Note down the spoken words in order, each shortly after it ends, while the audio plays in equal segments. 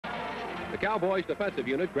The Cowboys defensive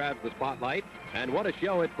unit grabs the spotlight, and what a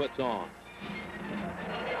show it puts on.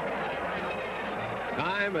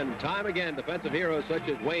 Time and time again, defensive heroes such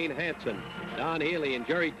as Wayne Hanson, Don Healy, and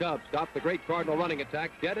Jerry Tubbs stop the great Cardinal running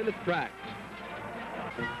attack dead in its tracks.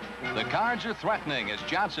 The Cards are threatening as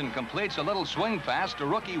Johnson completes a little swing pass to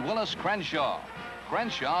rookie Willis Crenshaw.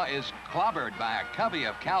 Crenshaw is clobbered by a covey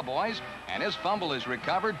of Cowboys, and his fumble is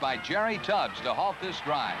recovered by Jerry Tubbs to halt this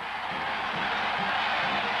drive.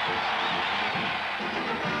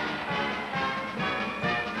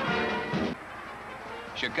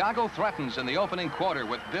 Chicago threatens in the opening quarter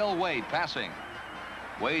with Bill Wade passing.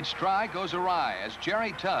 Wade's try goes awry as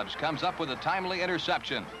Jerry Tubbs comes up with a timely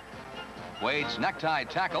interception. Wade's necktie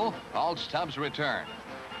tackle halts Tubbs' return.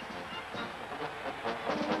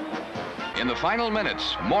 In the final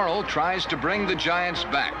minutes, Morrill tries to bring the Giants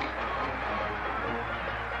back.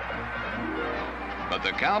 But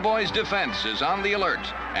the Cowboys' defense is on the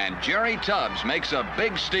alert, and Jerry Tubbs makes a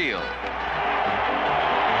big steal.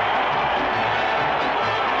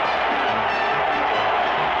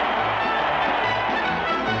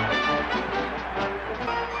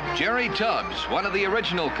 Jerry Tubbs, one of the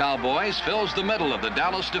original Cowboys, fills the middle of the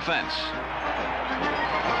Dallas defense.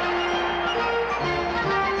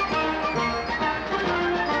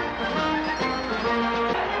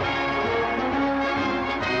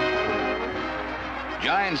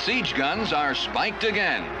 Giant siege guns are spiked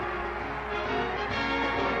again.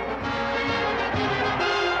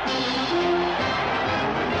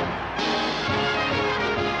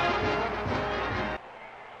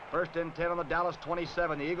 First and 10 on the Dallas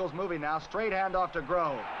 27. The Eagles moving now. Straight handoff to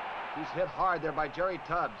Grove. He's hit hard there by Jerry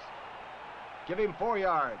Tubbs. Give him 4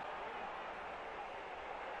 yards.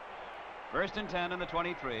 First and 10 on the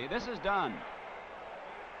 23. This is done.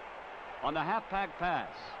 On the half-pack pass.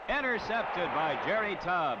 Intercepted by Jerry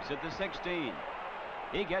Tubbs at the 16.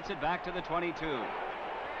 He gets it back to the 22.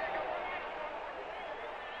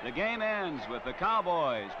 The game ends with the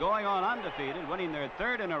Cowboys going on undefeated, winning their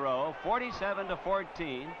 3rd in a row,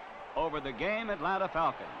 47-14, over the game Atlanta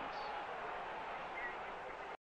Falcons.